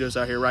by mosquitoes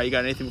out here, right? You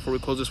got anything before we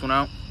close this one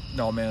out?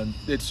 No, man.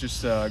 It's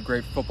just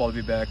great football to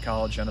be back.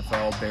 College,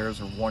 NFL,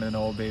 Bears are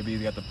 1-0, baby.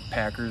 They got the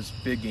Packers,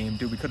 big game.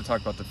 Dude, we could have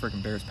talked about the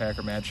freaking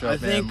Bears-Packer matchup, I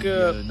think,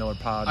 another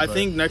pod. I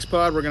think next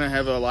pod we're going to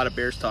have a lot of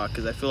Bears talk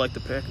because I feel like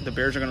the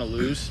Bears are going to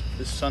lose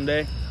this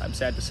Sunday. I'm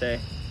sad to say.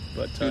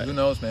 But dude, who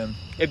knows, man?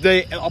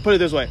 I'll put it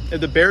this way. If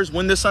the Bears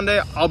win this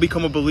Sunday, I'll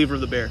become a believer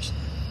of the Bears.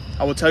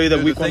 I will tell you that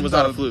Dude, week 1 was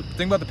not a fluke. The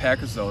thing about the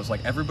Packers, though, is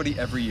like everybody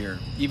every year,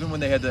 even when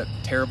they had that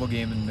terrible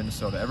game in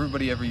Minnesota,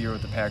 everybody every year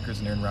with the Packers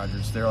and Aaron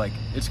Rodgers, they're like,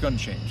 it's going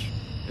to change.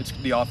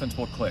 The offense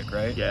will click,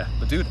 right? Yeah.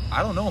 But, dude,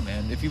 I don't know,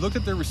 man. If you looked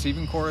at their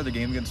receiving core, the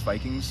game against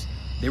Vikings,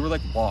 they were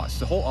like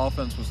lost. The whole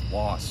offense was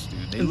lost,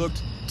 dude. They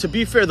looked. To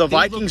be fair, the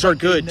Vikings are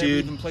good,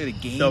 dude. Even played a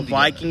game the together,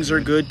 Vikings are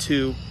good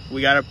too.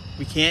 We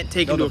can't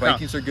take into account. The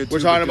Vikings are good too. We're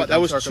talking about that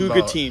was 2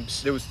 good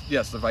teams.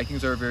 Yes, the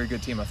Vikings are a very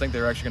good team. I think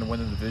they're actually going to win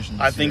the division.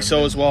 I think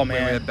so as well, man.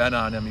 When we had Ben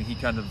on, I mean, he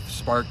kind of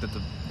sparked that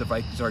the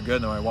Vikings are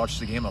good. And when I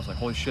watched the game, I was like,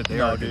 holy shit, they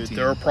are a good team.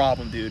 They're a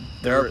problem, dude.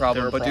 They're a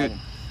problem. But dude,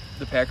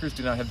 the Packers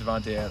do not have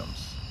Devontae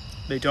Adams.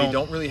 They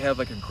don't really have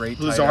like a great.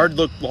 Lazard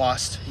looked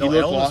lost. No,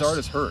 Lazard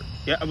is hurt.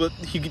 Yeah, but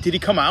did he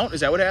come out?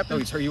 Is that what happened? No,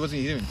 he's hurt. He didn't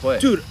even play.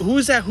 Dude, who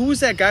was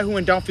that guy who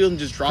went downfield and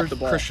just dropped the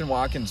ball? Christian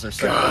Watkins. Their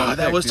God,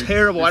 that was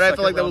terrible. Why did I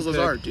feel like that was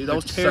Lazard, dude? That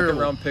was terrible.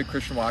 Second round pick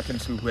Christian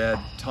Watkins, who had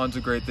tons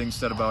of great things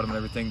said about him and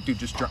everything.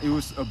 Dude, it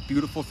was a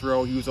beautiful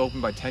throw. He was open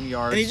by 10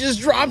 yards. And he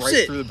just drops right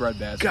it through the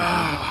breadbasket.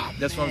 God,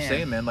 that's what I'm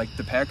saying, man. Like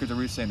the Packers are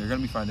really saying they're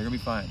gonna be fine. They're gonna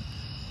be fine.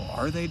 Well,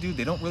 are they, dude?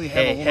 They don't really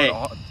have a whole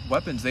lot of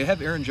weapons. They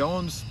have Aaron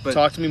Jones, but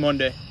talk to me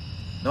Monday.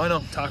 No, I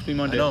know. Talk to me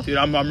Monday,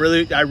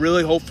 dude. I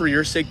really hope for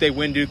your sake they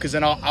win, dude. Because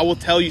then I will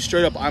tell you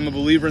straight up, I'm a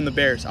believer in the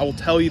Bears. I will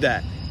tell you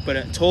that. But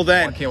until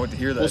then, I can't wait to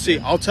hear that. We'll see.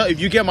 I'll tell if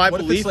you get my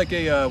belief. What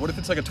if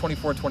it's like a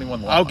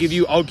 24-21 loss? I'll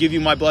give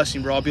you my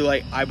blessing, bro. I'll be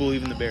like, I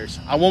believe in the Bears.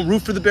 I won't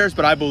root for the Bears,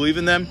 but I believe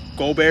in them.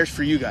 Go Bears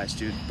for you guys,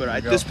 dude. But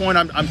at this point,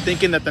 I'm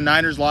thinking that the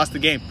Niners lost the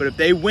game. But if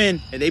they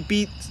win and they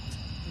beat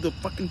the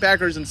fucking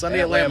Packers on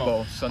Sunday at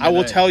Lambeau, I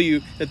will tell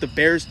you that the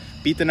Bears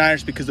beat the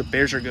Niners because the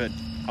Bears are good.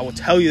 I will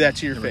tell you that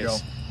to your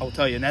face. I will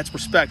tell you, and that's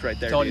respect right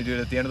there. I'm telling you, dude,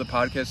 at the end of the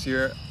podcast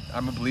here,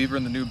 I'm a believer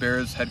in the new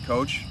Bears head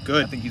coach.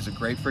 Good. I think he's a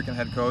great freaking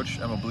head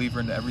coach. I'm a believer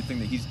into everything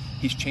that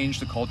he's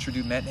changed the culture,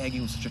 dude. Matt Nagy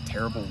was such a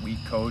terrible,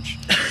 weak coach.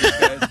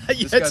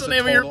 That's the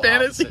name of your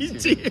fantasy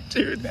team,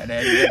 dude. Matt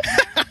Nagy.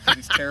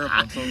 He's terrible,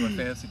 and so is my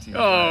fantasy team.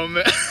 Oh,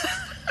 man.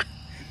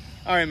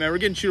 All right, man, we're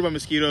getting chewed by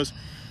mosquitoes.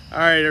 All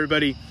right,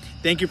 everybody.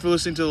 Thank you for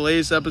listening to the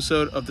latest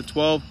episode of the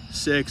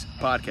 12-6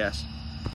 podcast.